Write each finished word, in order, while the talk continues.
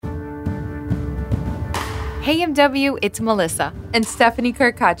Hey MW, it's Melissa. And Stephanie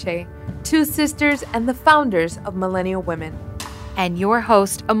Kirkache, two sisters and the founders of Millennial Women. And your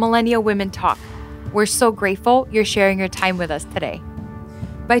host of Millennial Women Talk. We're so grateful you're sharing your time with us today.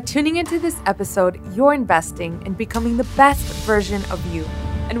 By tuning into this episode, you're investing in becoming the best version of you.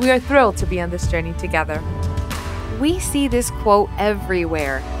 And we are thrilled to be on this journey together. We see this quote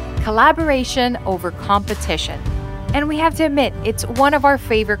everywhere: collaboration over competition. And we have to admit, it's one of our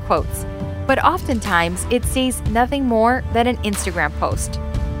favorite quotes. But oftentimes, it says nothing more than an Instagram post.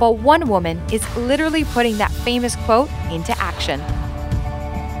 But one woman is literally putting that famous quote into action.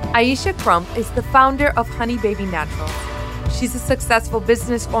 Aisha Crump is the founder of Honey Baby Naturals. She's a successful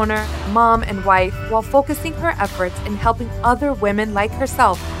business owner, mom, and wife while focusing her efforts in helping other women like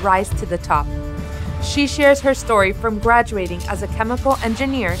herself rise to the top. She shares her story from graduating as a chemical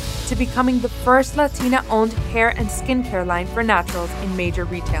engineer to becoming the first Latina-owned hair and skincare line for naturals in major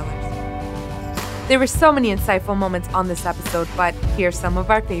retailers. There were so many insightful moments on this episode, but here's some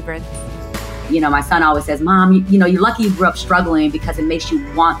of our favorites. You know, my son always says, Mom, you're lucky you grew up struggling because it makes you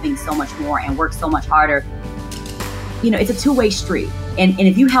want things so much more and work so much harder. You know, it's a two-way street. And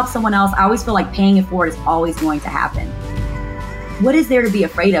if you help someone else, I always feel like paying it forward is always going to happen. What is there to be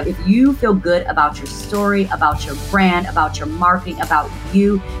afraid of? If you feel good about your story, about your brand, about your marketing, about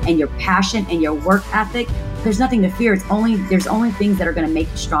you and your passion and your work ethic, there's nothing to fear. There's only things that are going to make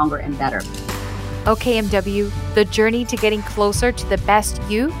you stronger and better. Okay, MW, the journey to getting closer to the best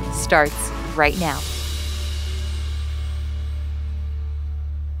you starts right now.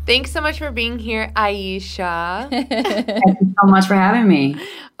 Thanks so much for being here, Aisha. Thank you so much for having me.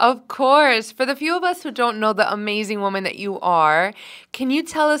 Of course. For the few of us who don't know the amazing woman that you are, can you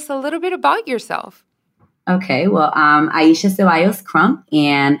tell us a little bit about yourself? Okay, well, I'm Aisha Ceballos Crump,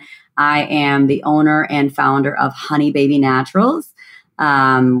 and I am the owner and founder of Honey Baby Naturals.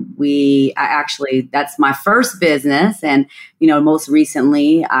 That's my first business. And, most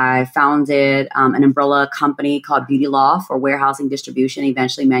recently I founded an umbrella company called Beauty Law for warehousing, distribution,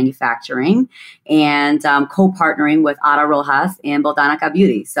 eventually manufacturing, and co-partnering with Ada Rojas and Botanica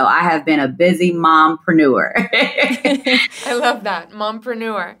Beauty. So I have been a busy mompreneur. I love that.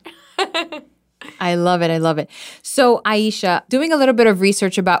 Mompreneur. I love it. I love it. So Aisha, doing a little bit of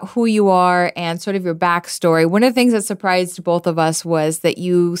research about who you are and sort of your backstory, one of the things that surprised both of us was that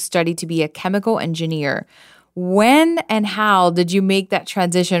you studied to be a chemical engineer. When and how did you make that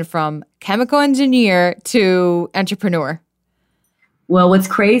transition from chemical engineer to entrepreneur? Well, what's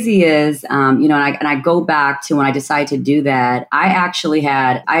crazy is, and I go back to when I decided to do that,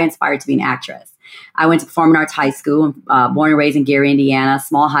 I inspired to be an actress. I went to Performing Arts High School, born and raised in Gary, Indiana,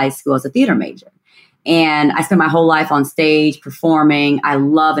 small high school as a theater major. And I spent my whole life on stage performing. I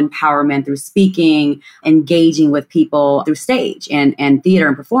love empowerment through speaking, engaging with people through stage and theater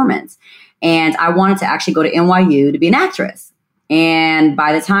and performance. And I wanted to actually go to NYU to be an actress. And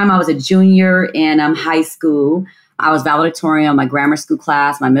by the time I was a junior in high school, I was valedictorian of my grammar school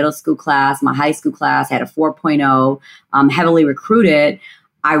class, my middle school class, my high school class. I had a 4.0, heavily recruited.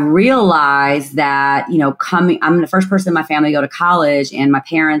 I realized that, I'm the first person in my family to go to college, and my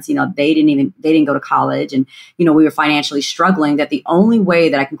parents, they didn't go to college, and, we were financially struggling, that the only way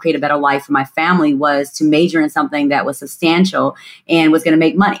that I can create a better life for my family was to major in something that was substantial and was going to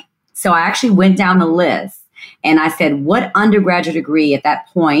make money. So I actually went down the list and I said, what undergraduate degree at that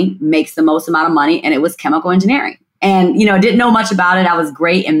point makes the most amount of money? And it was chemical engineering. And, didn't know much about it. I was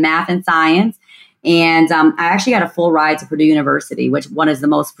great in math and science. And I actually got a full ride to Purdue University, which one is the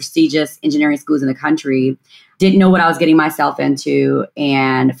most prestigious engineering schools in the country. Didn't know what I was getting myself into.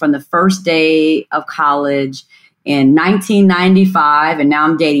 And from the first day of college in 1995, and now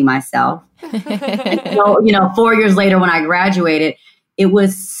I'm dating myself. So, 4 years later when I graduated, it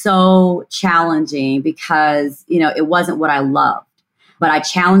was so challenging because, it wasn't what I loved. But I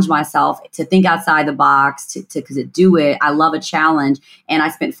challenged myself to think outside the box, to do it. I love a challenge. And I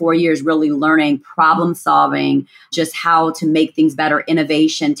spent 4 years really learning problem solving, just how to make things better,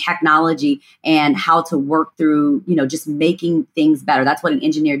 innovation, technology, and how to work through, just making things better. That's what an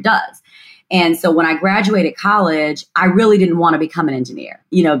engineer does. And so when I graduated college, I really didn't want to become an engineer,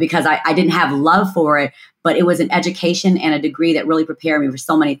 because I didn't have love for it, but it was an education and a degree that really prepared me for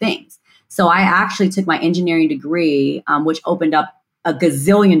so many things. So I actually took my engineering degree, which opened up a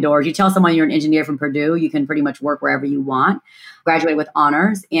gazillion doors. You tell someone you're an engineer from Purdue, you can pretty much work wherever you want. Graduated with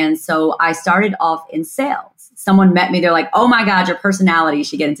honors. And so I started off in sales. Someone met me, they're like, oh my God, your personality, you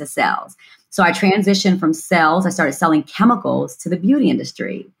should get into sales. So I transitioned from sales. I started selling chemicals to the beauty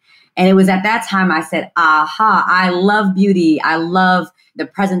industry. And it was at that time I said, aha, I love beauty. I love the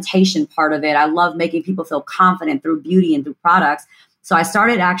presentation part of it. I love making people feel confident through beauty and through products. So I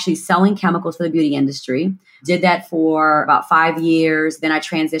started actually selling chemicals for the beauty industry. Did that for about 5 years. Then I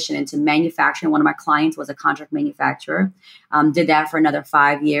transitioned into manufacturing. One of my clients was a contract manufacturer. Did that for another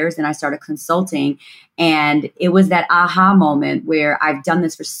 5 years. Then I started consulting. And it was that aha moment where I've done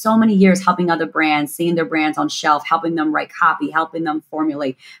this for so many years, helping other brands, seeing their brands on shelf, helping them write copy, helping them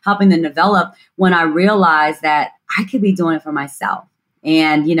formulate, helping them develop, when I realized that I could be doing it for myself.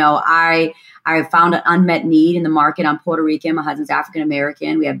 And, I found an unmet need in the market. I'm Puerto Rican. My husband's African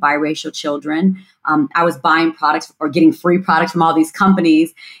American. We have biracial children. I was buying products or getting free products from all these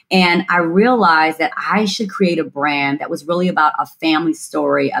companies. And I realized that I should create a brand that was really about a family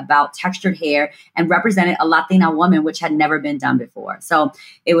story, about textured hair, and represented a Latina woman, which had never been done before. So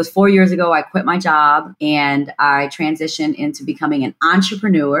it was 4 years ago, I quit my job and I transitioned into becoming an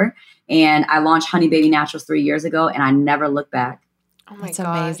entrepreneur. And I launched Honey Baby Naturals 3 years ago, and I never looked back. Oh my That's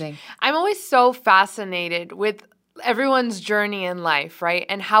gosh. amazing. I'm always so fascinated with everyone's journey in life, right?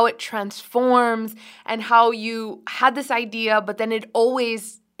 And how it transforms and how you had this idea, but then it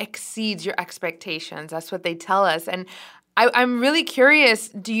always exceeds your expectations. That's what they tell us. And I'm really curious,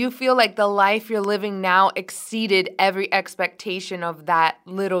 do you feel like the life you're living now exceeded every expectation of that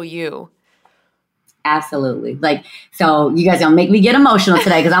little you? Absolutely. So you guys don't make me get emotional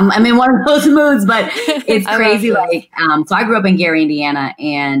today because I'm in one of those moods, but it's crazy. So I grew up in Gary, Indiana,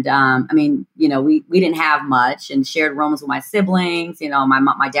 and we didn't have much and shared rooms with my siblings.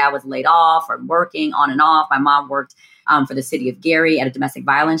 My dad was laid off or working on and off. My mom worked for the city of Gary at a domestic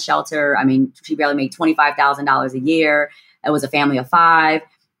violence shelter. She barely made $25,000 a year. It was a family of 5.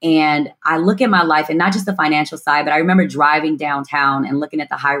 And I look at my life, and not just the financial side, but I remember driving downtown and looking at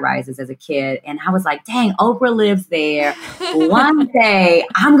the high rises as a kid. And I was like, dang, Oprah lives there. One day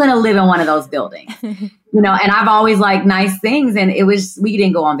I'm going to live in one of those buildings. And I've always liked nice things. And we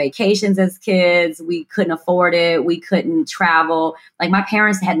didn't go on vacations as kids. We couldn't afford it. We couldn't travel. My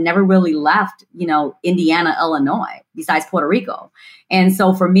parents had never really left, Indiana, Illinois, besides Puerto Rico. And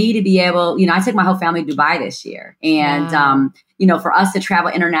so for me to be able, I took my whole family to Dubai this year. And, wow. For us to travel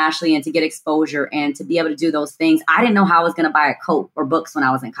internationally and to get exposure and to be able to do those things, I didn't know how I was going to buy a coat or books when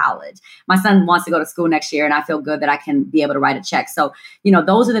I was in college. My son wants to go to school next year, and I feel good that I can be able to write a check. So,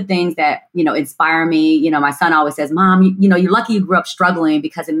 those are the things that, inspire me. My son always says, Mom, you're lucky you grew up struggling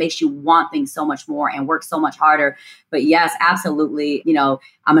because it makes you want things so much more and work so much harder. But yes, absolutely. I'm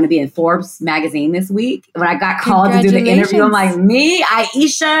going to be in Forbes magazine this week. When I got called to do the interview, I'm like, me,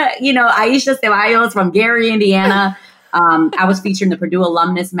 Aisha Ceballos from Gary, Indiana. I was featured in the Purdue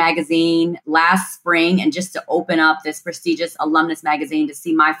Alumnus magazine last spring, and just to open up this prestigious alumnus magazine to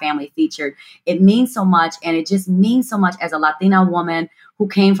see my family featured, it means so much. And it just means so much as a Latina woman who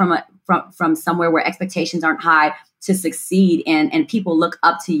came from somewhere where expectations aren't high to succeed, and people look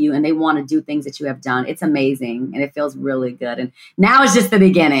up to you and they want to do things that you have done. It's amazing. And it feels really good. And now it's just the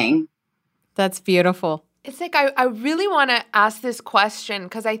beginning. That's beautiful. It's like, I really want to ask this question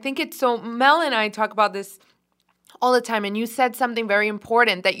because I think it's so, Mel and I talk about this all the time. And you said something very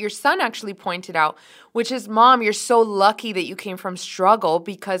important that your son actually pointed out, which is, Mom, you're so lucky that you came from struggle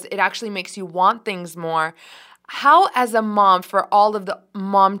because it actually makes you want things more. How, as a mom, for all of the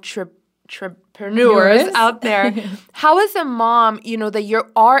entrepreneurs out there, how as a mom, that you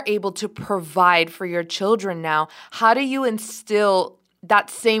are able to provide for your children now, how do you instill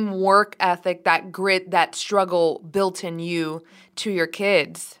that same work ethic, that grit, that struggle built in you to your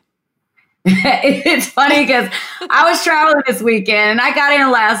kids? It's funny because I was traveling this weekend and I got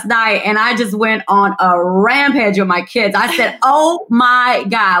in last night and I just went on a rampage with my kids. I said, oh my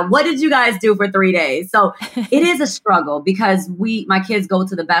God, what did you guys do for 3 days? So it is a struggle because my kids go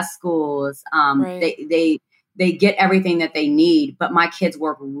to the best schools. Right. They get everything that they need, but my kids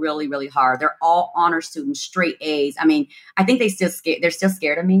work really, really hard. They're all honor students, straight A's. I think they're still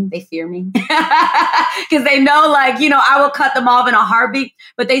scared of me. They fear me because they know, I will cut them off in a heartbeat,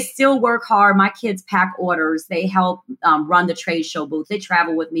 but they still work hard. My kids pack orders. They help run the trade show booth. They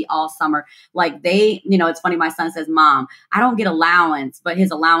travel with me all summer. It's funny. My son says, Mom, I don't get allowance, but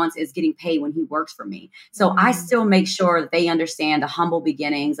his allowance is getting paid when he works for me. So I still make sure that they understand the humble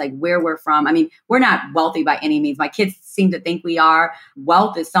beginnings, where we're from. We're not wealthy by any means. My kids seem to think we are.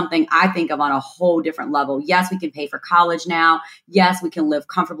 Wealth is something I think of on a whole different level. Yes, we can pay for college now. Yes, we can live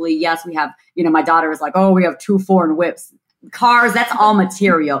comfortably. Yes, we have, my daughter is like, oh, we have 2 foreign whips. cars, that's all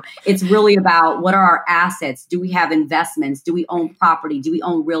material. It's really about what are our assets? Do we have investments? Do we own property? Do we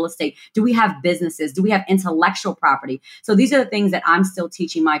own real estate? Do we have businesses? Do we have intellectual property? So these are the things that I'm still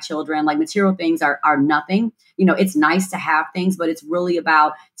teaching my children. Like material things are nothing. You know, it's nice to have things, but it's really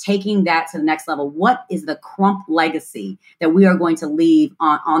about taking that to the next level. What is the Crump legacy that we are going to leave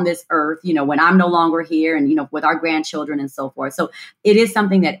on this earth, you know, when I'm no longer here and, you know, with our grandchildren and so forth. So it is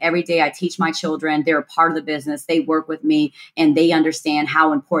something that every day I teach my children. They're a part of the business. They work with me and they understand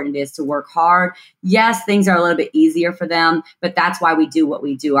how important it is to work hard. Yes, things are a little bit easier for them, but that's why we do what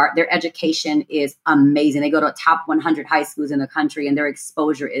we do. Their education is amazing. They go to top 100 high schools in the country and their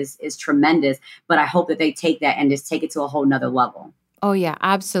exposure is tremendous. But I hope that they take that and just take it to a whole nother level. Oh yeah,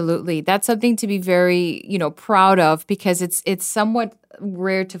 absolutely. That's something to be very, you know, proud of because it's somewhat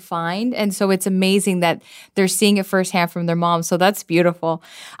rare to find. And so it's amazing that they're seeing it firsthand from their mom. So that's beautiful.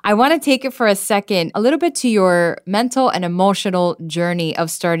 I want to take it for a second, a little bit to your mental and emotional journey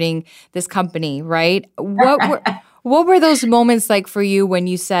of starting this company, right? What were those moments like for you when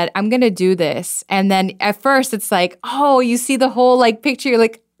you said, I'm going to do this? And then at first it's like, oh, you see the whole like picture. You're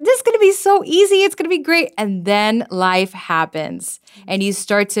like, this is going to be so easy. It's going to be great. And then life happens and you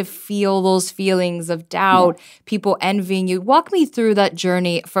start to feel those feelings of doubt, people envying you. Walk me through that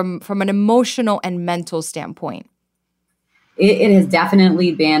journey from an emotional and mental standpoint. It has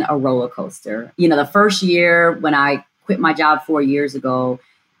definitely been a roller coaster. You know, the first year when I quit my job 4 years ago,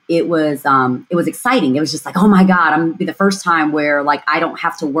 it was exciting. It was just like, oh my God, I'm going to be the first time where like, I don't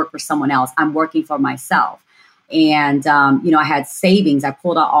have to work for someone else. I'm working for myself. And, you know, I had savings. I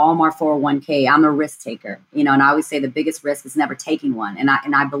pulled out all my 401k. I'm a risk taker, you know, and I always say the biggest risk is never taking one. And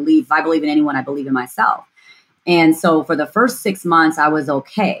I believe, if I believe in anyone, I believe in myself. And so for the first 6 months, I was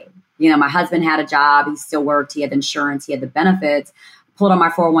okay. You know, my husband had a job. He still worked. He had insurance. He had the benefits. Pulled out my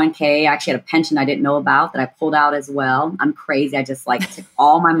 401k. I actually had a pension I didn't know about that I pulled out as well. I'm crazy. I just like took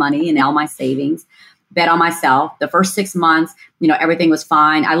all my money and all my savings. Bet on myself. The first 6 months, you know, everything was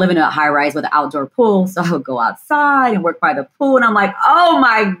fine. I live in a high rise with an outdoor pool. So I would go outside and work by the pool. And I'm like, oh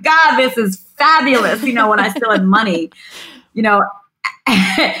my God, this is fabulous. You know, when I still had money, you know,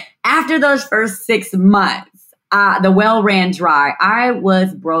 after those first 6 months, the well ran dry. I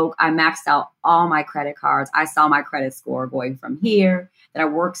was broke. I maxed out all my credit cards. I saw my credit score going from here that I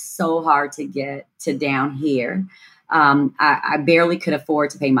worked so hard to get to down here. I barely could afford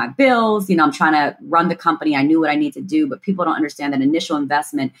to pay my bills. You know, I'm trying to run the company. I knew what I need to do, but people don't understand that initial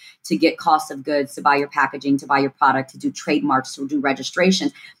investment to get cost of goods, to buy your packaging, to buy your product, to do trademarks, to do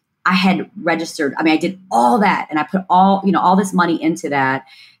registration. I had registered. I mean, I did all that and I put all this money into that.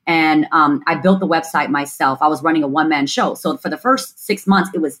 And I built the website myself. I was running a one-man show. So for the first 6 months,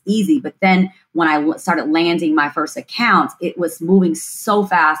 it was easy. But then when I started landing my first accounts, it was moving so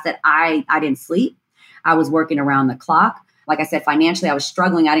fast that I didn't sleep. I was working around the clock. Like I said, financially, I was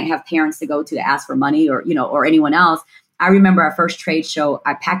struggling. I didn't have parents to go to ask for money or, you know, or anyone else. I remember our first trade show.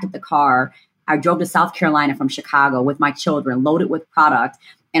 I packed up the car. I drove to South Carolina from Chicago with my children, loaded with product.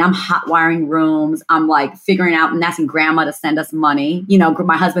 And I'm hot wiring rooms. I'm like figuring out and asking grandma to send us money, you know,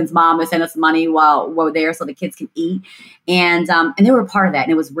 my husband's mom to send us money while we're there so the kids can eat. And they were a part of that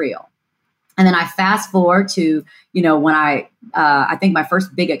and it was real. And then I fast forward to, you know, when I think my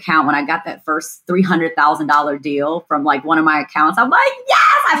first big account, when I got that first $300,000 deal from like one of my accounts, I'm like,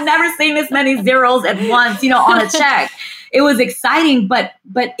 yes, I've never seen this many zeros at once, you know, on a check. It was exciting, but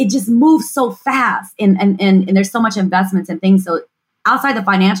it just moves so fast and there's so much investments and things. So outside the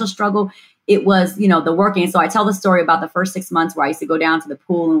financial struggle, it was, you know, the working. So I tell the story about the first 6 months where I used to go down to the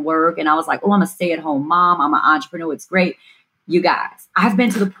pool and work. And I was like, oh, I'm a stay-at-home mom. I'm an entrepreneur. It's great. You guys, I've been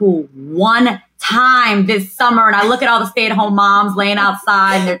to the pool one time this summer and I look at all the stay-at-home moms laying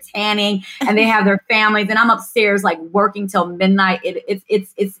outside and they're tanning and they have their families and I'm upstairs like working till midnight.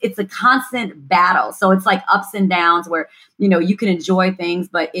 It's a constant battle. So it's like ups and downs where, you know, you can enjoy things,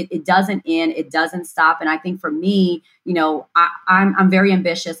 but it doesn't end. It doesn't stop. And I think for me, you know, I'm very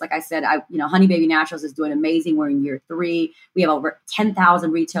ambitious. Like I said, Honey Baby Naturals is doing amazing. We're in year 3. We have over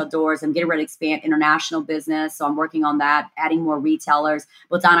 10,000 retail doors. I'm getting ready to expand international business. So I'm working on that, adding more retailers.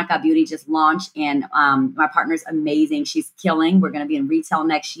 Botanica Beauty just launched and my partner's amazing. She's killing. We're going to be in retail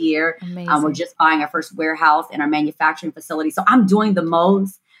next year. We're just buying our first warehouse and our manufacturing facility. So I'm doing the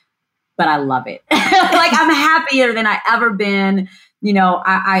most, but I love it. Like I'm happier than I ever been. You know,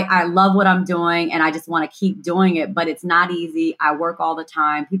 I love what I'm doing and I just want to keep doing it, but it's not easy. I work all the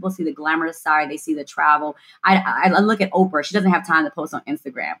time. People see the glamorous side. They see the travel. I look at Oprah. She doesn't have time to post on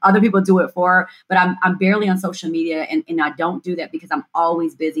Instagram. Other people do it for her, but I'm barely on social media and I don't do that because I'm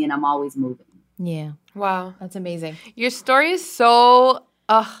always busy and I'm always moving. Yeah. Wow. That's amazing. Your story is so,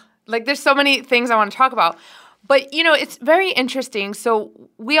 like there's so many things I want to talk about. But, it's very interesting. So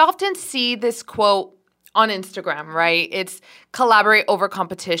we often see this quote on Instagram, right? It's collaborate over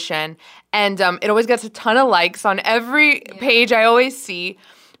competition. And it always gets a ton of likes on every page I always see.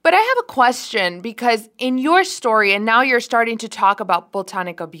 But I have a question because in your story, and now you're starting to talk about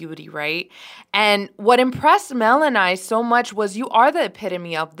Botanica Beauty, right? And what impressed Mel and I so much was you are the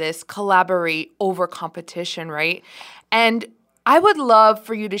epitome of this collaborate over competition, right? And I would love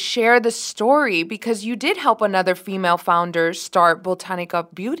for you to share the story because you did help another female founder start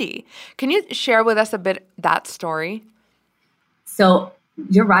Botanica Beauty. Can you share with us a bit that story? So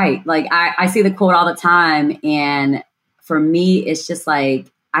you're right. Like I see the quote all the time. And for me, it's just like,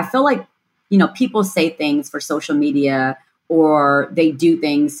 I feel like, people say things for social media or they do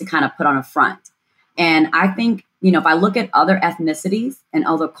things to kind of put on a front. And I think, if I look at other ethnicities and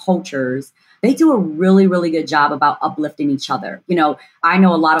other cultures, they do a really, really good job about uplifting each other. I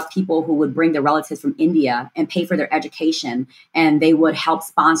know a lot of people who would bring their relatives from India and pay for their education, and they would help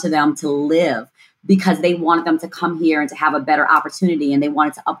sponsor them to live because they wanted them to come here and to have a better opportunity, and they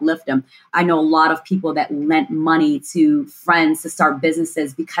wanted to uplift them. I know a lot of people that lent money to friends to start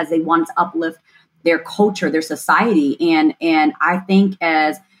businesses because they wanted to uplift their culture, their society. And I think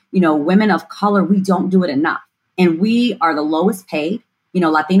as, women of color, we don't do it enough. And we are the lowest paid.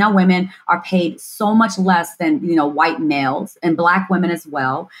 Latina women are paid so much less than, white males, and Black women as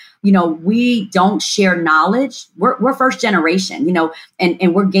well. We don't share knowledge. We're first generation,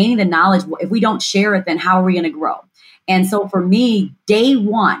 and we're gaining the knowledge. If we don't share it, then how are we going to grow? And so for me, day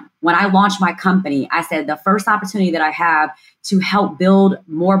one, when I launched my company, I said the first opportunity that I have to help build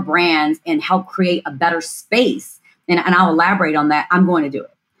more brands and help create a better space, and I'll elaborate on that, I'm going to do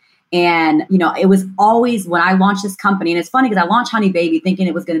it. And, it was always when I launched this company, and it's funny because I launched Honey Baby thinking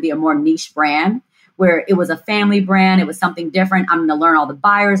it was going to be a more niche brand where it was a family brand. It was something different. I'm going to learn all the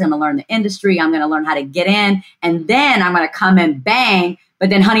buyers. I'm going to learn the industry. I'm going to learn how to get in. And then I'm going to come and bang. But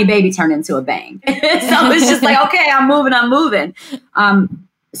then Honey Baby turned into a bang. So it's just like, okay, I'm moving.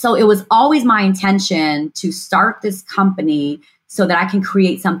 So it was always my intention to start this company so that I can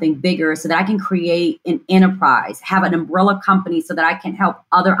create something bigger, so that I can create an enterprise, have an umbrella company so that I can help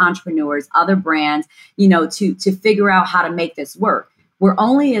other entrepreneurs, other brands, to figure out how to make this work. We're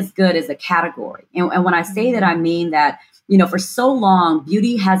only as good as a category. And when I say that, I mean that, for so long,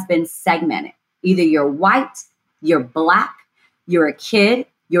 beauty has been segmented. Either you're white, you're Black, you're a kid,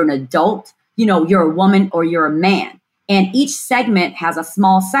 you're an adult, you're a woman or you're a man. And each segment has a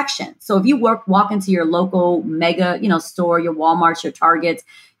small section. So if you walk into your local mega, store, your Walmarts, your Targets,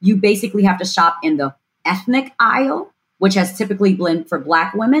 you basically have to shop in the ethnic aisle, which has typically been for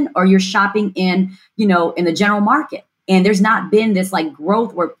Black women, or you're shopping in the general market. And there's not been this like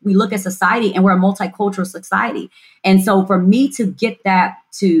growth where we look at society and we're a multicultural society. And so for me to get that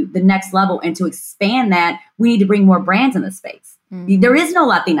to the next level and to expand that, we need to bring more brands in the space. Mm-hmm. There is no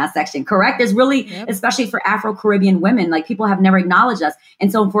Latina section, correct? There's really, especially for Afro-Caribbean women, like people have never acknowledged us. And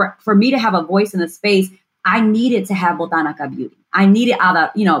so for me to have a voice in the space, I needed to have Botanica Beauty. I needed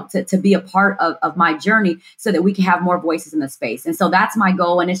to be a part of my journey so that we can have more voices in the space. And so that's my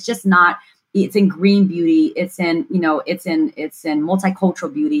goal. And it's just not, it's in green beauty. It's in, it's in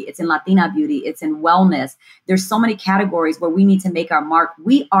multicultural beauty. It's in Latina beauty. It's in wellness. There's so many categories where we need to make our mark.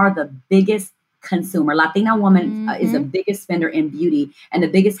 We are the biggest consumer. Latina woman is the biggest spender in beauty and the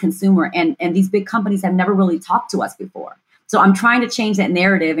biggest consumer. And these big companies have never really talked to us before. So I'm trying to change that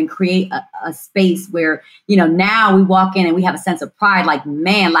narrative and create a space where, now we walk in and we have a sense of pride, like,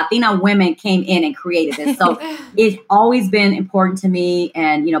 man, Latina women came in and created this. So it's always been important to me.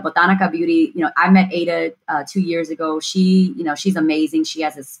 And, Botanica Beauty, I met Ada 2 years ago. She, she's amazing. She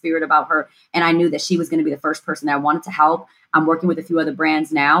has a spirit about her. And I knew that she was going to be the first person that I wanted to help. I'm working with a few other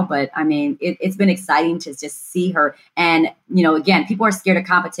brands now, but I mean, it's been exciting to just see her. And, again, people are scared of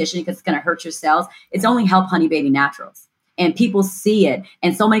competition because it's going to hurt your sales. It's only helped Honey Baby Naturals. And people see it.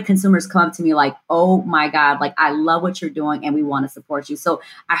 And so many consumers come up to me like, oh my God, like, I love what you're doing and we want to support you. So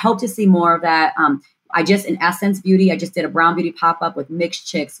I hope to see more of that. In Essence Beauty, I just did a brown beauty pop-up with Mixed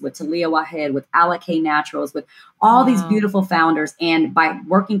Chicks, with Talia Wahed, with Alake Naturals, with all these beautiful founders. And by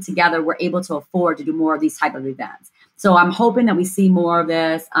working together, we're able to afford to do more of these type of events. So I'm hoping that we see more of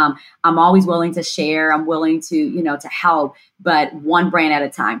this. I'm always willing to share. I'm willing to, to help, but one brand at a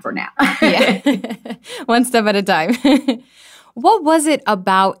time for now. Yeah, one step at a time. What was it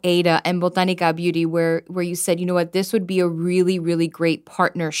about Ada and Botanica Beauty where you said, you know what, this would be a really, really great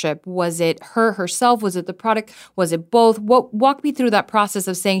partnership? Was it her herself? Was it the product? Was it both? Walk me through that process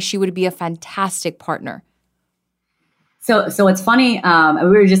of saying she would be a fantastic partner. So it's funny. We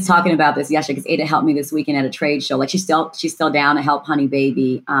were just talking about this yesterday because Ada helped me this weekend at a trade show. Like she's still down to help Honey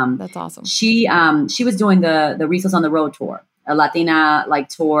Baby. That's awesome. She was doing the Rizos on the Road tour, a Latina like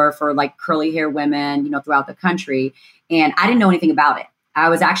tour for like curly hair women, throughout the country. And I didn't know anything about it. I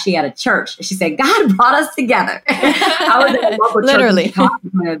was actually at a church. She said, God brought us together. I was at a local Literally church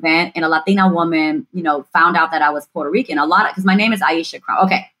an event, and a Latina woman, found out that I was Puerto Rican. Because my name is Aisha Crump.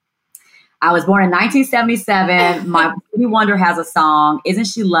 Okay. I was born in 1977. My Stevie Wonder has a song. Isn't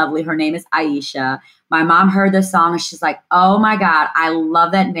she lovely? Her name is Aisha. My mom heard the song and she's like, oh my God, I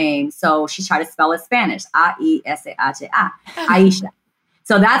love that name. So she tried to spell it Spanish. A-I-S-A-H-A, Aisha.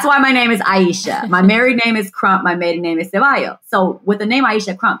 So that's why my name is Aisha. My married name is Crump. My maiden name is Ceballos. So with the name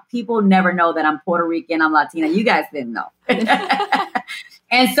Aisha Crump, people never know that I'm Puerto Rican, I'm Latina. You guys didn't know.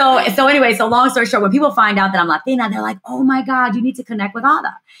 And so anyway, so long story short, when people find out that I'm Latina, they're like, oh my God, you need to connect with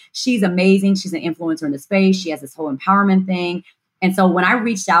Ada. She's amazing. She's an influencer in the space. She has this whole empowerment thing. And so when I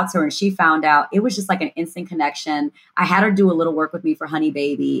reached out to her and she found out, it was just like an instant connection. I had her do a little work with me for Honey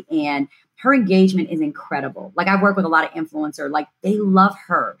Baby, and her engagement is incredible. Like, I work with a lot of influencers. Like, they love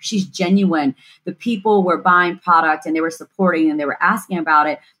her. She's genuine. The people were buying product and they were supporting and they were asking about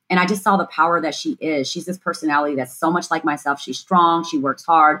it. And I just saw the power that she is. She's this personality that's so much like myself. She's strong. She works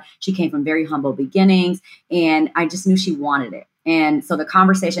hard. She came from very humble beginnings. And I just knew she wanted it. And so the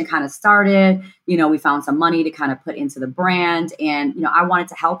conversation kind of started. We found some money to kind of put into the brand. And, I wanted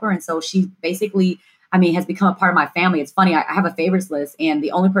to help her. And so she basically, has become a part of my family. It's funny. I have a favorites list, and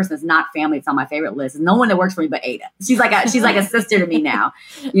the only person that's not family that's on my favorite list is no one that works for me but Ada. She's like a sister to me now.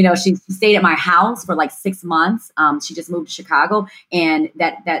 She stayed at my house for like 6 months. She just moved to Chicago, and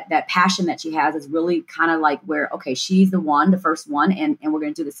that passion that she has is really kind of like where, okay, she's the first one, and we're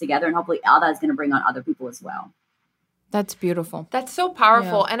going to do this together, and hopefully Ada is going to bring on other people as well. That's beautiful. That's so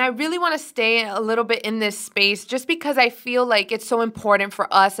powerful. Yeah. And I really want to stay a little bit in this space just because I feel like it's so important for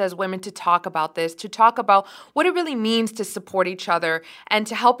us as women to talk about this, to talk about what it really means to support each other and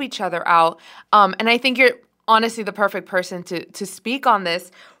to help each other out. And I think you're honestly the perfect person to speak on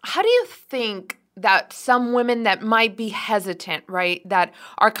this. How do you think that some women that might be hesitant, right, that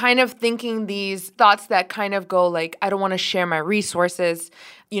are kind of thinking these thoughts that kind of go like, I don't want to share my resources,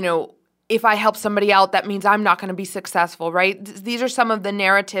 if I help somebody out, that means I'm not going to be successful, right? These are some of the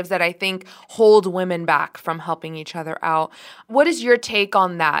narratives that I think hold women back from helping each other out. What is your take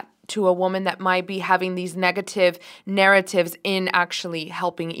on that to a woman that might be having these negative narratives in actually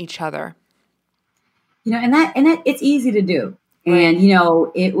helping each other? And that it's easzy to do. And,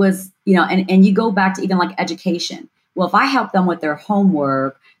 it was, and you go back to even like education. Well, if I help them with their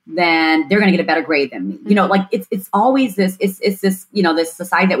homework, then they're going to get a better grade than me. Like it's always this, it's this, this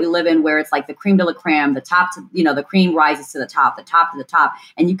society that we live in where it's like the creme de la creme, the top to, the cream rises to the top to the top.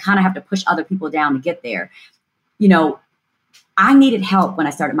 And you kind of have to push other people down to get there. I needed help when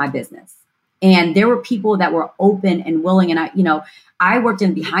I started my business, and there were people that were open and willing. And I worked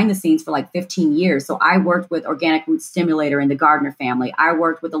in behind the scenes for like 15 years. So I worked with Organic Root Stimulator and the Gardner family. I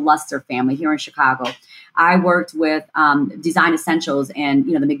worked with the Luster family here in Chicago. I worked with Design Essentials and,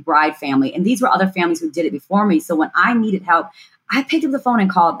 the McBride family. And these were other families who did it before me. So when I needed help, I picked up the phone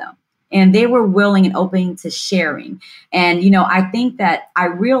and called them. And they were willing and open to sharing. And, I think that I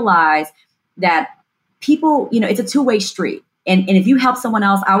realized that people, it's a two-way street. And if you help someone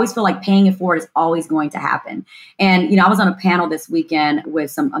else, I always feel like paying it forward is always going to happen. And, I was on a panel this weekend with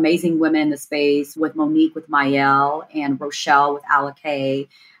some amazing women in the space, with Monique, with Mayel, and Rochelle with Ala Kay,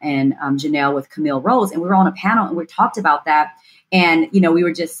 and Janelle with Camille Rose. And we were on a panel and we talked about that. And, we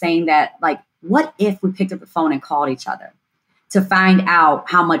were just saying that, like, what if we picked up the phone and called each other to find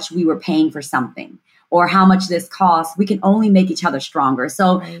out how much we were paying for something? Or how much this costs? We can only make each other stronger.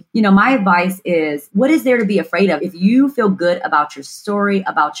 So, right. My advice is, what is there to be afraid of? If you feel good about your story,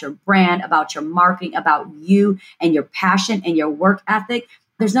 about your brand, about your marketing, about you and your passion and your work ethic,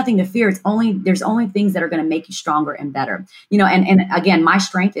 there's nothing to fear. There's only things that are going to make you stronger and better. And again, my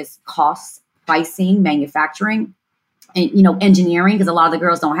strength is costs, pricing, manufacturing, and, engineering, because a lot of the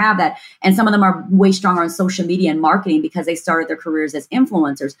girls don't have that. And some of them are way stronger on social media and marketing because they started their careers as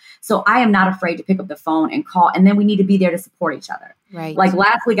influencers. So I am not afraid to pick up the phone and call. And then we need to be there to support each other. Right. Like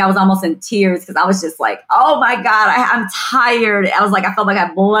last week, I was almost in tears because I was just like, oh my God, I'm tired. I was like, I felt like I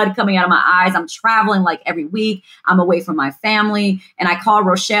had blood coming out of my eyes. I'm traveling like every week. I'm away from my family. And I called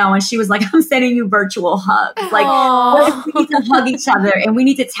Rochelle and she was like, I'm sending you virtual hugs. Like, we need to hug each other and we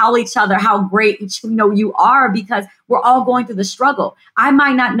need to tell each other how great, you are, because we're all going through the struggle. I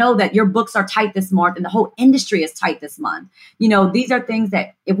might not know that your books are tight this month and the whole industry is tight this month. These are things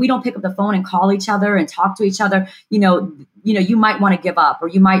that if we don't pick up the phone and call each other and talk to each other, you might want to give up, or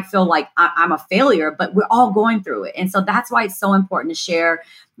you might feel like I'm a failure, but we're all going through it. And so that's why it's so important to share,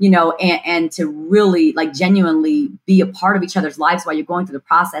 and to really like genuinely be a part of each other's lives while you're going through the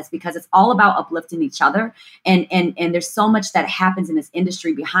process, because it's all about uplifting each other. And there's so much that happens in this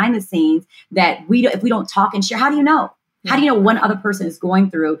industry behind the scenes that if we don't talk and share, how do you know? How do you know one other person is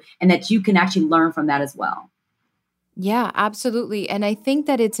going through, and that you can actually learn from that as well? Yeah, absolutely. And I think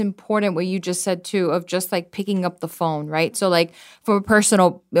that it's important what you just said too, of just like picking up the phone, right? So like from a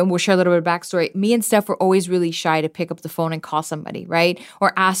personal, and we'll share a little bit of backstory, me and Steph were always really shy to pick up the phone and call somebody, right?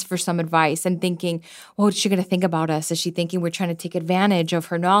 Or ask for some advice, and thinking, what's she going to think about us? Is she thinking we're trying to take advantage of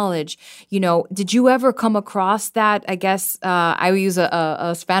her knowledge? Did you ever come across that? I guess I would use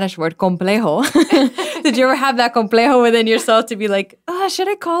a Spanish word, complejo. Did you ever have that complejo within yourself to be like, should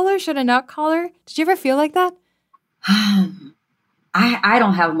I call her? Should I not call her? Did you ever feel like that? I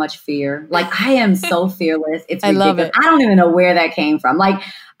don't have much fear. Like, I am so fearless. It's ridiculous. I love it. I don't even know where that came from. Like,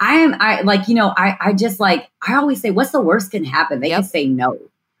 I just like, I always say, what's the worst can happen? They can say no,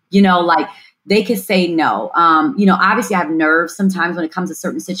 like they could say no. Obviously I have nerves sometimes when it comes to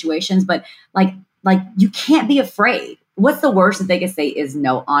certain situations, but like you can't be afraid. What's the worst that they could say is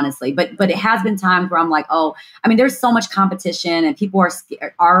no, honestly. But it has been times where I'm like, there's so much competition, and people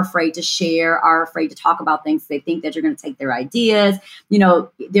are afraid to share, are afraid to talk about things. They think that you're going to take their ideas.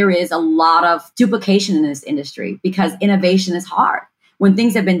 There is a lot of duplication in this industry because innovation is hard. When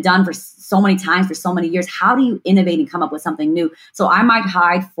things have been done for so many times, for so many years, how do you innovate and come up with something new? So I might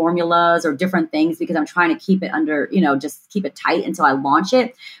hide formulas or different things because I'm trying to keep it under, just keep it tight until I launch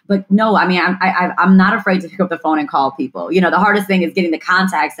it. But no, I'm not afraid to pick up the phone and call people. The hardest thing is getting the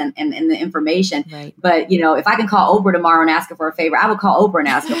contacts and the information. Right. But, if I can call Oprah tomorrow and ask her for a favor, I would call Oprah and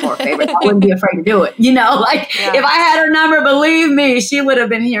ask her for a favor. I wouldn't be afraid to do it. If I had her number, believe me, she would have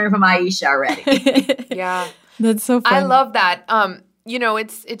been hearing from Aisha already. Yeah. That's so funny. I love that.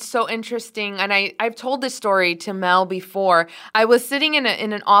 It's so interesting. And I've told this story to Mel before. I was sitting in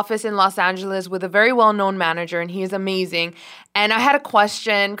an office in Los Angeles with a very well-known manager, and he is amazing. And I had a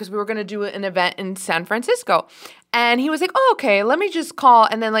question because we were going to do an event in San Francisco. And he was like, okay, let me just call.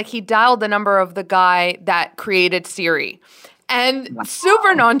 And then he dialed the number of the guy that created Siri. And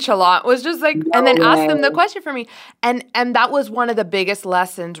super nonchalant, was just like, and then asked them the question for me. And that was one of the biggest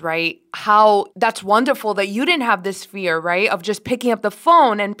lessons, right? How that's wonderful that you didn't have this fear, right? Of just picking up the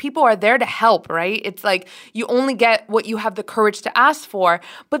phone, and people are there to help, right? It's like you only get what you have the courage to ask for.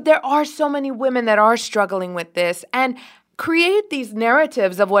 But there are so many women that are struggling with this, and create these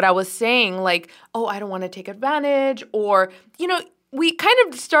narratives of what I was saying, like, I don't want to take advantage, or, we kind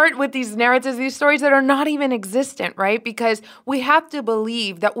of start with these narratives, these stories that are not even existent, right? Because we have to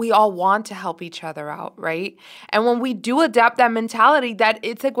believe that we all want to help each other out, right? And when we do adapt that mentality, that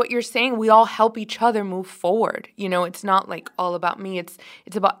it's like what you're saying, we all help each other move forward. It's not like all about me. It's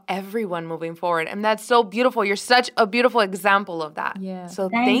about everyone moving forward. And that's so beautiful. You're such a beautiful example of that. Yeah. So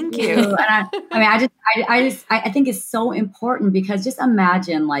thank you. And I think it's so important, because just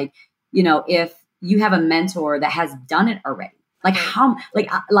imagine if you have a mentor that has done it already. Like how, like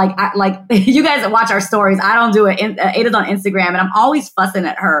you guys that watch our stories, I don't do it. Ada's on Instagram, and I'm always fussing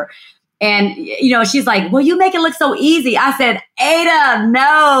at her. And, she's like, well, you make it look so easy. I said, Ada,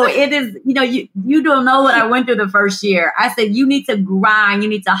 no, it is, you don't know what I went through the first year. I said, you need to grind, you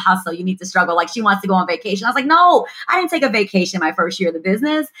need to hustle, you need to struggle. Like, she wants to go on vacation. I was like, no, I didn't take a vacation my first year of the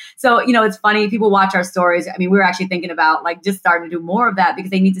business. So, it's funny. People watch our stories. I mean, we were actually thinking about just starting to do more of that,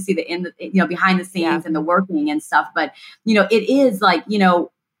 because they need to see the behind the scenes and the working and stuff. But, it is like,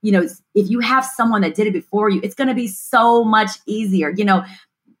 if you have someone that did it before you, it's going to be so much easier.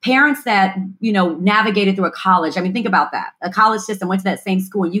 Parents that, navigated through a college. I mean, think about that. A college system, went to that same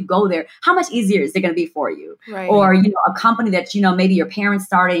school, and you go there. How much easier is it going to be for you? Right. Or, a company that, maybe your parents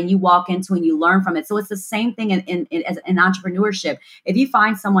started and you walk into and you learn from it. So it's the same thing in entrepreneurship. If you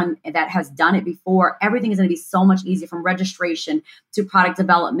find someone that has done it before, everything is going to be so much easier, from registration to product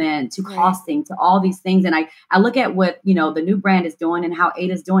development to costing to all these things. And I look at what, the new brand is doing and how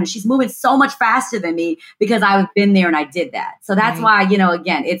Ada's doing. She's moving so much faster than me because I've been there and I did that. So that's why,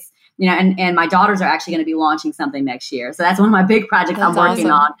 again, it's, and my daughters are actually going to be launching something next year. So that's one of my big projects I'm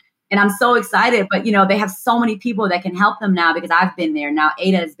working on. And I'm so excited. But, they have so many people that can help them now, because I've been there. Now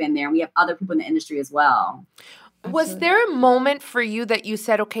Ada has been there, and we have other people in the industry as well. Was there a moment for you that you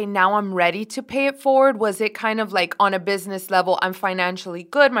said, okay, now I'm ready to pay it forward? Was it kind of like on a business level, I'm financially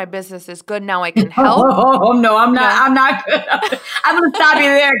good, my business is good, now I can help? Oh no, I'm not good. I'm going to stop you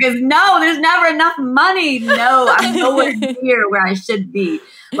there, because no, there's never enough money. No, I'm nowhere near where I should be.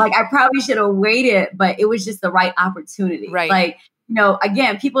 Like, I probably should have waited, but it was just the right opportunity. Right. Like,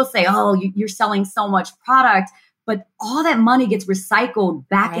 again, people say, oh, you're selling so much product. but all that money gets recycled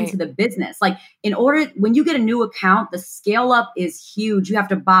back into the business. Like when you get a new account, the scale up is huge. You have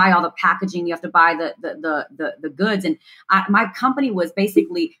to buy all the packaging. You have to buy the goods. And my company was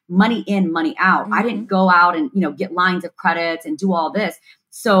basically money in, money out. I didn't go out and, get lines of credits and do all this.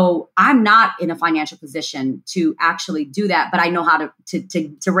 So I'm not in a financial position to actually do that, but I know how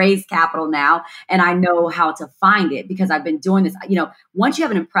to raise capital now, and I know how to find it because I've been doing this. Once you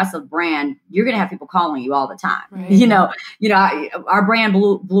have an impressive brand, you're going to have people calling you all the time. Right. Our brand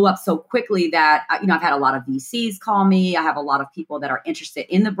blew up so quickly that I've had a lot of VCs call me. I have a lot of people that are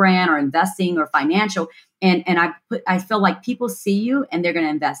interested in the brand or investing or financial. And I feel like people see you and they're going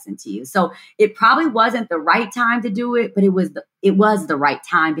to invest into you. So it probably wasn't the right time to do it, but it was the right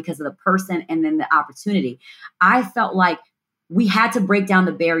time because of the person and then the opportunity. I felt like we had to break down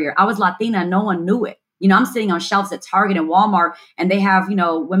the barrier. I was Latina. No one knew it. I'm sitting on shelves at Target and Walmart, and they have,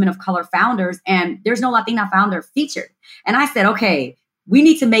 women of color founders, and there's no Latina founder featured. And I said, okay, we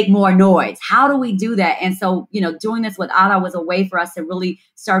need to make more noise. How do we do that? And so, doing this with Ada was a way for us to really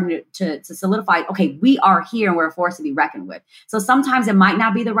start to solidify, okay, we are here and we're a force to be reckoned with. So sometimes it might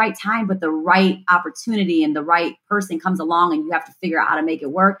not be the right time, but the right opportunity and the right person comes along and you have to figure out how to make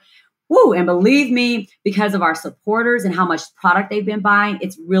it work. Woo! And believe me, because of our supporters and how much product they've been buying,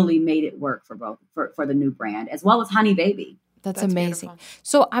 it's really made it work for both for the new brand as well as Honey Baby. That's amazing.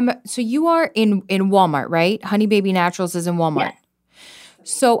 Beautiful. So you are in Walmart, right? Honey Baby Naturals is in Walmart. Yes.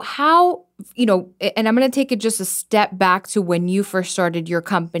 So how, and I'm going to take it just a step back to when you first started your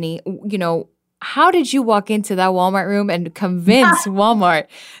company, how did you walk into that Walmart room and convince Walmart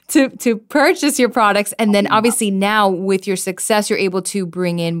to purchase your products? And then obviously now with your success, you're able to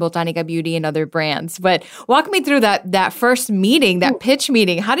bring in Botanica Beauty and other brands. But walk me through that first meeting, that pitch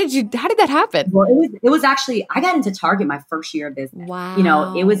meeting. How did that happen? Well, it was actually, I got into Target my first year of business.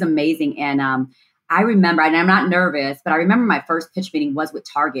 Wow. It was amazing. And I remember, and I'm not nervous, but I remember my first pitch meeting was with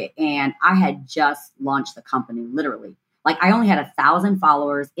Target, and I had just launched the company, literally. Like I only had 1,000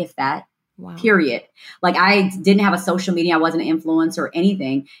 followers, if that. Wow. Period. Like I didn't have a social media. I wasn't an influencer or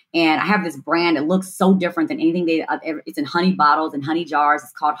anything. And I have this brand. It looks so different than anything it's in honey bottles and honey jars.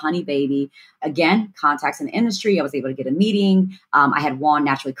 It's called Honey Baby. Again, contacts in the industry. I was able to get a meeting. I had won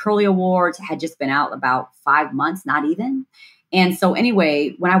Naturally Curly Awards. Had just been out about 5 months, not even. And so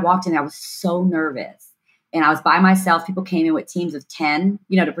anyway, when I walked in, I was so nervous. And I was by myself. People came in with teams of 10,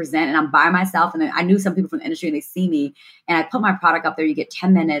 to present. And I'm by myself. And then I knew some people from the industry and they see me. And I put my product up there. You get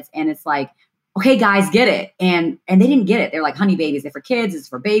 10 minutes. And it's like, okay, guys, get it. And they didn't get it. They're like, Honey Baby, is it for kids? Is it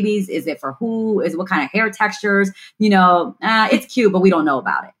for babies? Is it for who? Is it what kind of hair textures? It's cute, but we don't know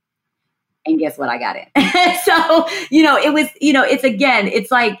about it. And guess what? I got it. So, it was,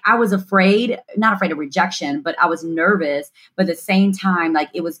 it's like I was not afraid of rejection, but I was nervous. But at the same time, like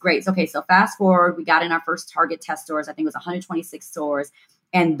it was great. So, okay, so fast forward, we got in our first Target test stores. I think it was 126 stores.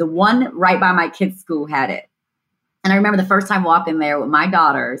 And the one right by my kids' school had it. And I remember the first time walking there with my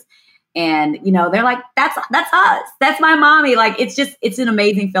daughters. And, they're like, that's us. That's my mommy. Like, it's an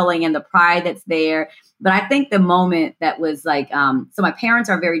amazing feeling and the pride that's there. But I think the moment that was like, so my parents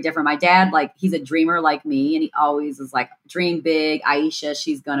are very different. My dad, like, he's a dreamer like me. And he always was like, dream big. Aisha,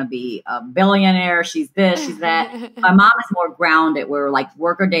 she's going to be a billionaire. She's this, she's that. My mom is more grounded. We're like,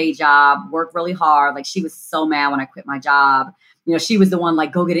 work her day job, work really hard. Like, she was so mad when I quit my job. She was the one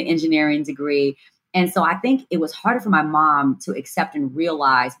like, go get an engineering degree. And so I think it was harder for my mom to accept and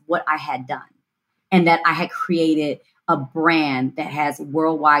realize what I had done and that I had created a brand that has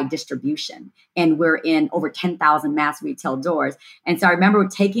worldwide distribution. And we're in over 10,000 mass retail doors. And so I remember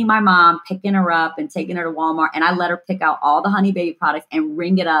taking my mom, picking her up and taking her to Walmart. And I let her pick out all the Honey Baby products and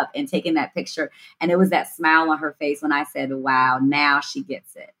ring it up and taking that picture. And it was that smile on her face when I said, wow, now she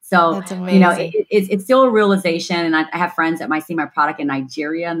gets it. So, that's amazing. It's still a realization. And I have friends that might see my product in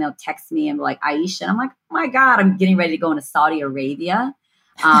Nigeria and they'll text me and be like, Aisha. And I'm like, oh my God, I'm getting ready to go into Saudi Arabia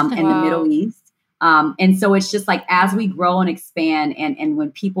and the Middle East. And so it's just like, as we grow and expand and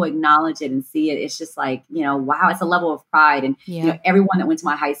when people acknowledge it and see it, it's just like, wow, it's a level of pride. And, everyone that went to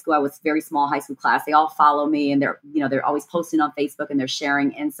my high school, I was a very small high school class. They all follow me and they're always posting on Facebook and they're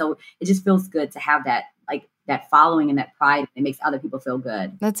sharing. And so it just feels good to have that, like that following and that pride. It makes other people feel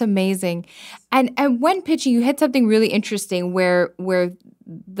good. That's amazing. And when pitching, you hit something really interesting where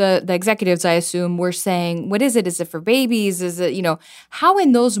the executives, I assume, were saying, what is it? Is it for babies? Is it, how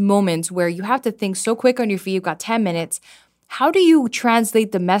in those moments where you have to think so quick on your feet, you've got 10 minutes, how do you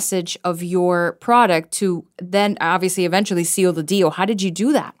translate the message of your product to then obviously eventually seal the deal? How did you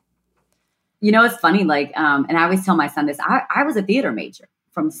do that? It's funny, like, and I always tell my son this, I was a theater major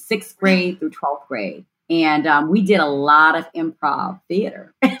from 6th grade through 12th grade. And we did a lot of improv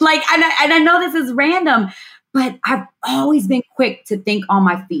theater. And I know this is random, But I've always been quick to think on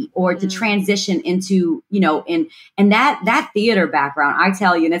my feet or to transition into, and that theater background, I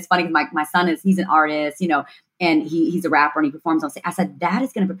tell you, and it's funny because my son he's an artist, and he's a rapper and he performs on stage. I said, that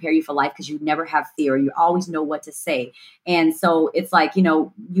is going to prepare you for life because you never have fear. You always know what to say. And so it's like,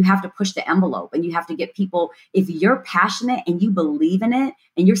 you have to push the envelope and you have to get people, if you're passionate and you believe in it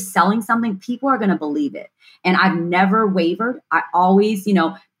and you're selling something, people are going to believe it. And I've never wavered. I always,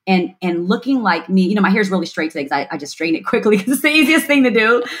 and looking like me, my hair is really straight today because I just straighten it quickly because it's the easiest thing to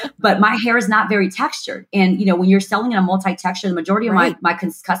do. But my hair is not very textured. And, when you're selling in a multi-texture, the majority of my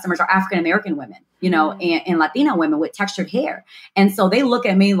customers are African-American women, and Latina women with textured hair. And so they look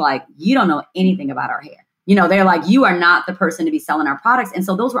at me like, you don't know anything about our hair. They're like, you are not the person to be selling our products. And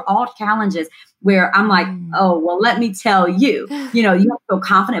so those were all challenges where I'm like, oh, well, let me tell you, you have to feel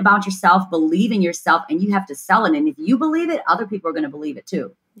confident about yourself, believe in yourself, and you have to sell it. And if you believe it, other people are going to believe it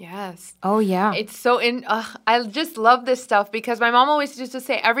too. Yes. Oh, yeah. It's so I just love this stuff because my mom always used to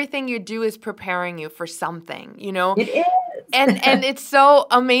say everything you do is preparing you for something, It is. And it's so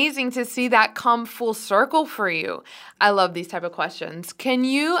amazing to see that come full circle for you. I love these type of questions. Can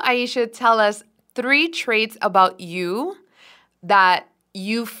you, Aisha, tell us 3 traits about you that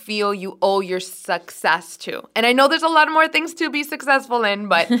you feel you owe your success to? And I know there's a lot more things to be successful in,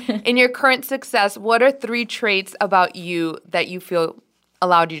 but in your current success, what are 3 traits about you that you feel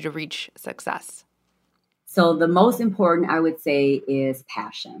allowed you to reach success? So the most important, I would say, is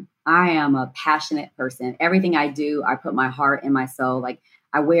passion. I am a passionate person. Everything I do, I put my heart and my soul. Like,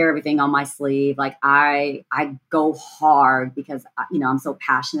 I wear everything on my sleeve. Like, I go hard because, I'm so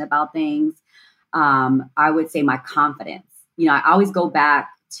passionate about things. I would say my confidence. I always go back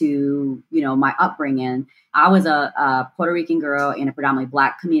to, my upbringing. I was a Puerto Rican girl in a predominantly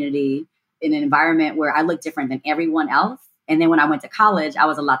Black community in an environment where I looked different than everyone else. And then when I went to college, I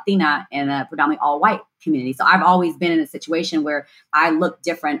was a Latina in a predominantly all-white community. So I've always been in a situation where I looked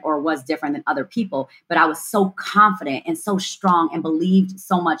different or was different than other people, but I was so confident and so strong and believed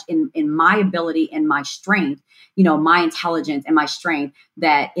so much in my ability and my strength, my intelligence and my strength,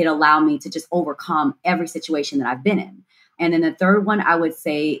 that it allowed me to just overcome every situation that I've been in. And then the third one I would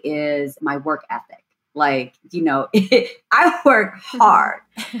say is my work ethic. Like, I work hard,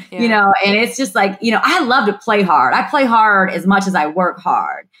 and it's just like, I love to play hard. I play hard as much as I work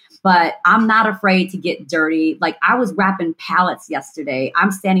hard, but I'm not afraid to get dirty. Like, I was wrapping pallets yesterday. I'm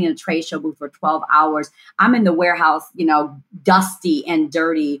standing in a trade show booth for 12 hours. I'm in the warehouse, dusty and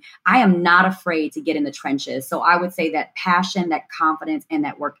dirty. I am not afraid to get in the trenches. So I would say that passion, that confidence, and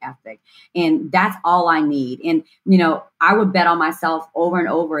that work ethic. And that's all I need. And, I would bet on myself over and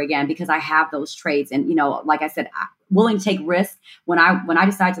over again because I have those traits. And, like I said, willing to take risks. When I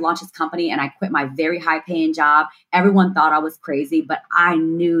decided to launch this company and I quit my very high paying job, everyone thought I was crazy, but I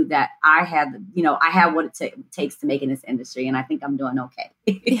knew that I had what it takes to make in this industry. And I think I'm doing okay.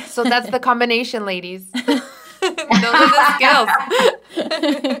 So that's the combination, ladies. Those are the skills.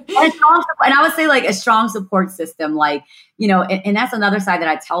 And I would say like a strong support system, like, and that's another side that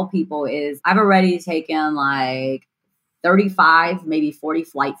I tell people is I've already taken like 35, maybe 40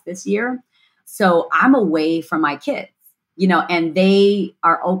 flights this year. So I'm away from my kids, and they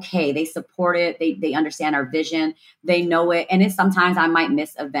are okay. They support it. They understand our vision. They know it. And it's sometimes I might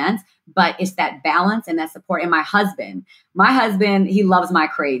miss events, but it's that balance and that support. And my husband, he loves my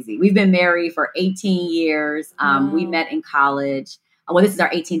crazy. We've been married for 18 years. We met in college. Well, this is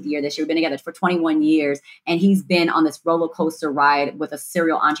our 18th year this year. We've been together for 21 years. And he's been on this roller coaster ride with a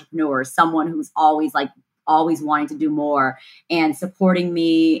serial entrepreneur, someone who's always wanting to do more and supporting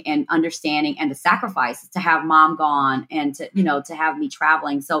me and understanding and the sacrifices to have mom gone and to have me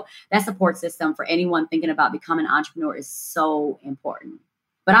traveling. So that support system for anyone thinking about becoming an entrepreneur is so important.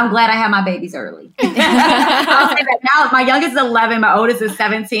 But I'm glad I had my babies early. I'll say that now. My youngest is 11, my oldest is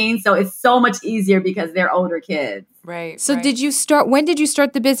 17. So it's so much easier because they're older kids. Right. So when did you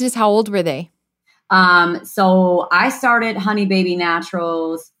start the business? How old were they? So I started Honey Baby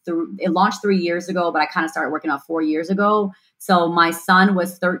Naturals it launched 3 years ago, but I kind of started working on 4 years ago. So my son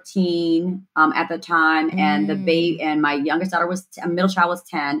was 13, at the time, and and my youngest daughter middle child was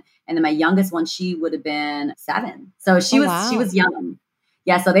 10. And then my youngest one, she would have been 7. So she was young.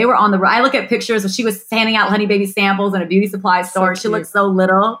 Yeah. So they were on I look at pictures of she was handing out Honey Baby samples in a beauty supply store. She looked so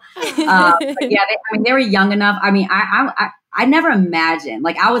little. But yeah, they were young enough. I mean, I never imagined,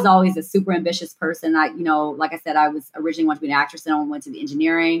 like, I was always a super ambitious person. Like I said, I was originally wanted to be an actress, and I went to the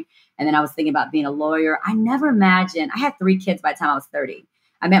engineering, and then I was thinking about being a lawyer. I never imagined. I had 3 kids by the time I was 30.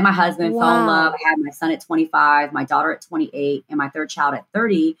 I met my husband, fell in love. I had my son at 25, my daughter at 28, and my third child at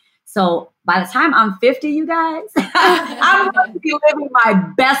 30. So by the time I'm 50, you guys, I'm going to be living my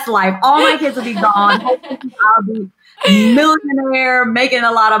best life. All my kids will be gone. Hopefully I'll be millionaire, making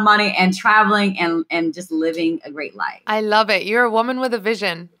a lot of money and traveling and just living a great life. I love it. You're a woman with a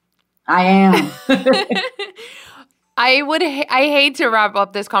vision. I am. I hate to wrap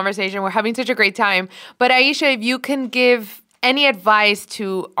up this conversation. We're having such a great time. But Aisha, if you can give any advice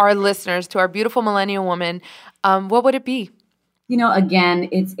to our listeners, to our beautiful millennial women, what would it be? Again,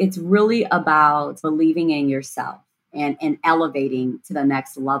 it's really about believing in yourself and elevating to the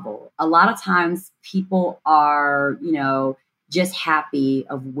next level. A lot of times people are, just happy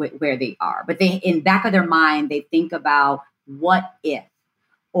of where they are, but they, in the back of their mind, they think about what if,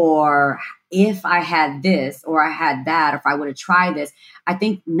 or if I had this, or I had that, or if I would have tried this. I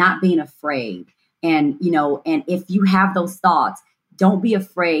think not being afraid and if you have those thoughts, don't be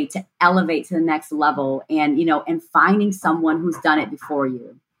afraid to elevate to the next level and finding someone who's done it before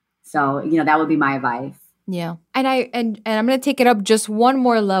you. So, that would be my advice. Yeah. And I'm going to take it up just one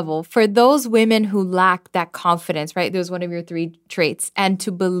more level. For those women who lack that confidence, right? There's one of your 3 traits, and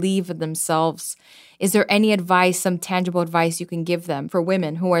to believe in themselves. Is there any advice, some tangible advice you can give them for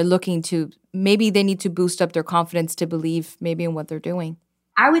women who are looking to, maybe they need to boost up their confidence to believe maybe in what they're doing?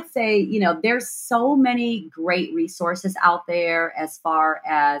 I would say, there's so many great resources out there as far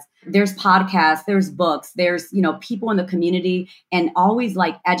as there's podcasts, there's books, there's, people in the community, and always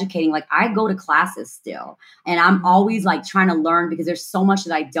like educating. Like I go to classes still, and I'm always like trying to learn because there's so much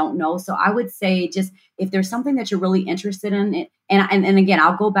that I don't know. So I would say just if there's something that you're really interested in, and again,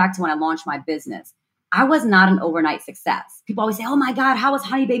 I'll go back to when I launched my business. I was not an overnight success. People always say, oh my God, how was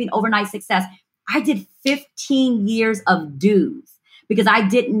Honey Baby an overnight success? I did 15 years of dues. Because I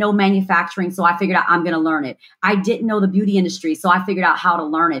didn't know manufacturing, so I figured out I'm going to learn it. I didn't know the beauty industry, so I figured out how to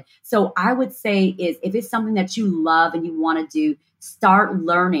learn it. So I would say is if it's something that you love and you want to do, start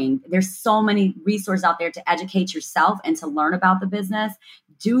learning. There's so many resources out there to educate yourself and to learn about the business.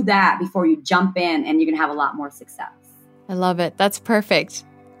 Do that before you jump in, and you're going to have a lot more success. I love it. That's perfect.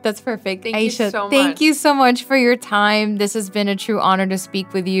 That's perfect. Thank Aisha, you so much. Thank you so much for your time. This has been a true honor to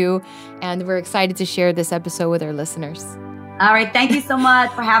speak with you, and we're excited to share this episode with our listeners. All right. Thank you so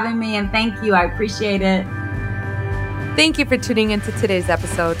much for having me, and thank you. I appreciate it. Thank you for tuning into today's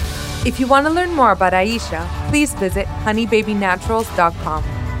episode. If you want to learn more about Aisha, please visit honeybabynaturals.com.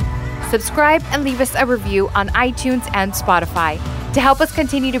 Subscribe and leave us a review on iTunes and Spotify to help us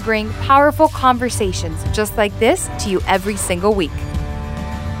continue to bring powerful conversations just like this to you every single week.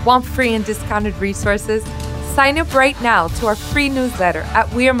 Want free and discounted resources? Sign up right now to our free newsletter at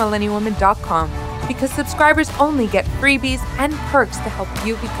wearemillennialwomen.com. because subscribers only get freebies and perks to help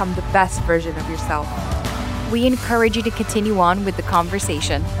you become the best version of yourself. We encourage you to continue on with the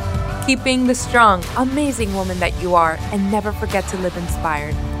conversation. Keep being the strong, amazing woman that you are, and never forget to live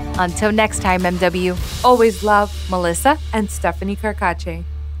inspired. Until next time, MW. Always love, Melissa and Stephanie Carcache.